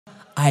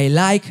I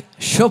like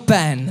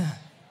Chopin.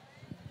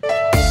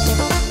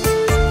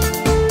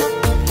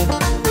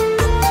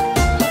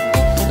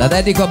 La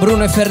dedico a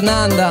Bruno e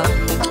Fernanda.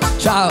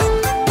 Ciao.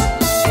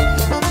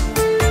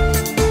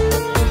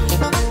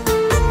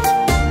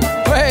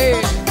 Hey.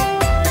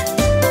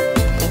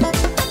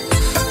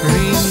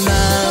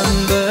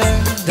 Remember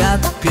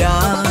that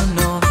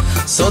piano,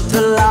 so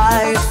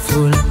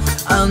delightful,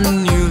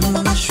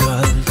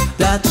 unusual,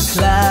 that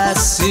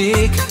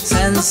classic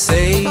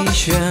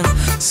sensation,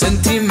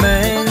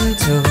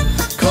 sentimental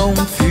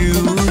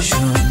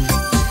confusion.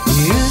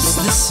 You used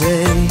to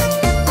say,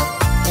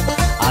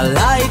 I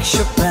like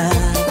Chopin,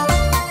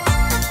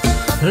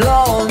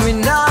 love me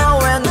now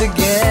and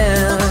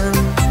again.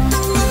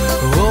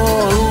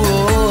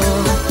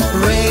 Oh,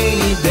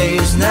 rainy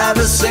days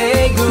never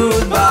say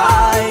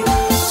goodbye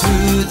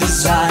to the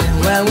sun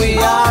when we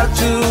are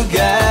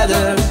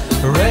together.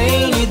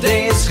 Rainy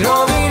days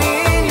growing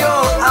in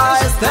your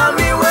eyes, tell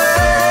me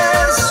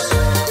where's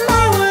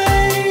my way.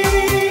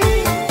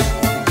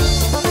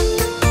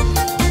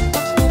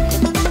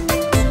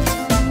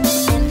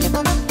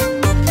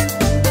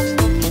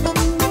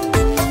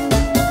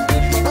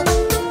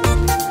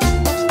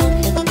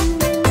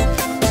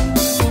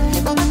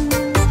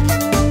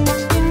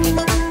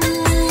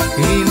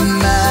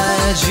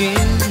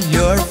 Imagine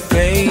you're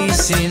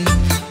facing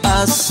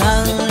a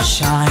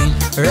sunshine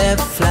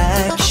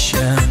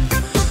reflection,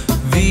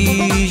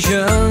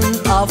 vision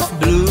of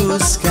blue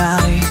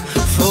sky,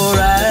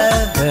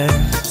 forever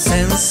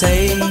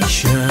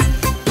sensation.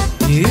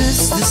 You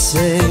used to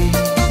say,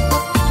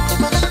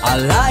 I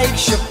like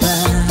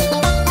Chopin,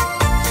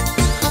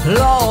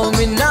 love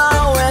me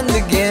now and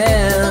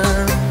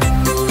again.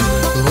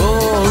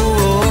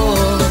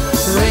 Oh,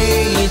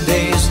 rainy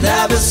days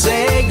never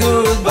say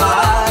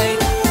goodbye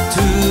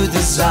to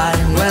the sun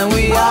when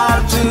we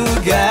are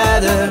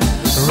together.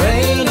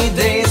 Rainy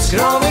days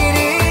growing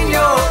in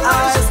your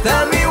eyes,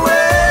 tell me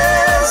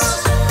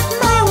where's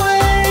my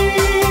way.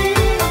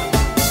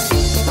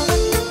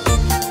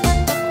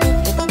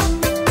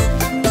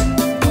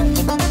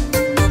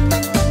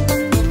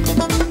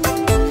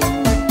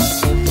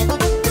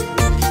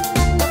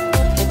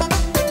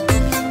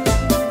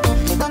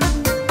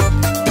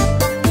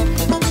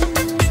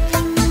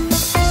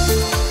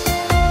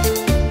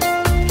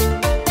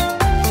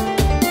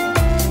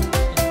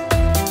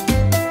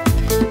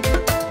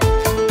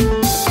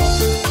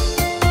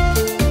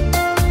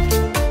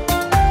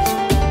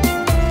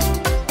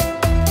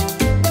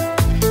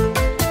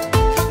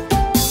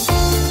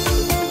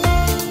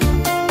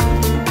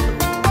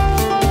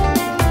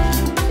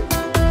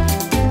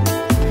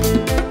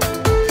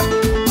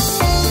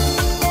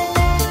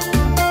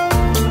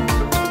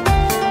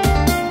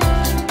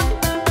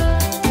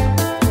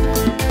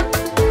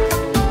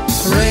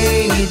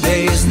 Rainy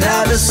days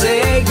never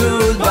say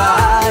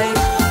goodbye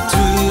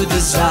to the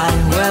sun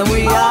when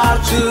we are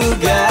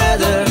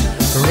together.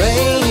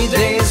 Rainy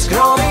days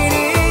growing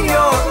in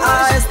your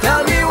eyes,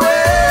 tell me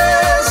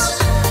where's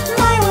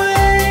my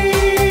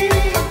way.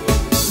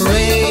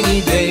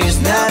 Rainy days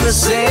never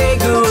say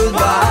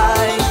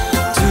goodbye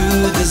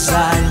to the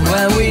sun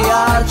when we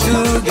are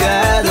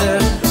together.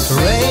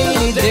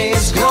 Rainy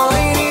days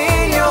growing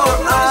in your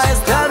eyes,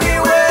 tell me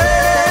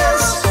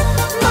where's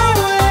my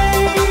way.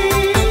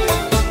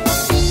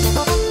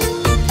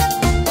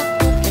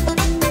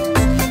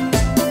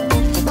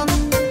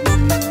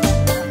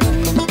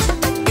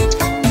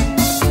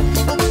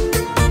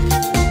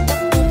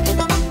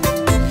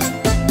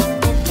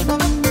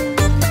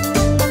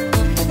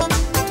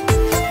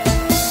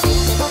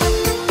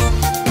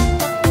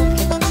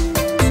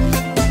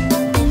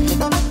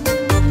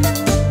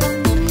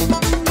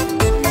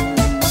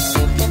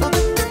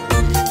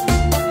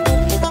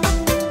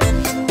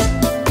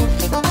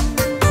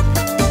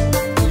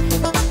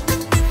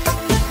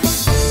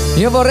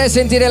 Io vorrei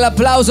sentire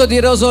l'applauso di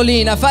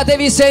Rosolina.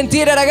 Fatevi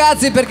sentire,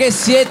 ragazzi, perché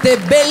siete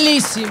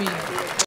bellissimi.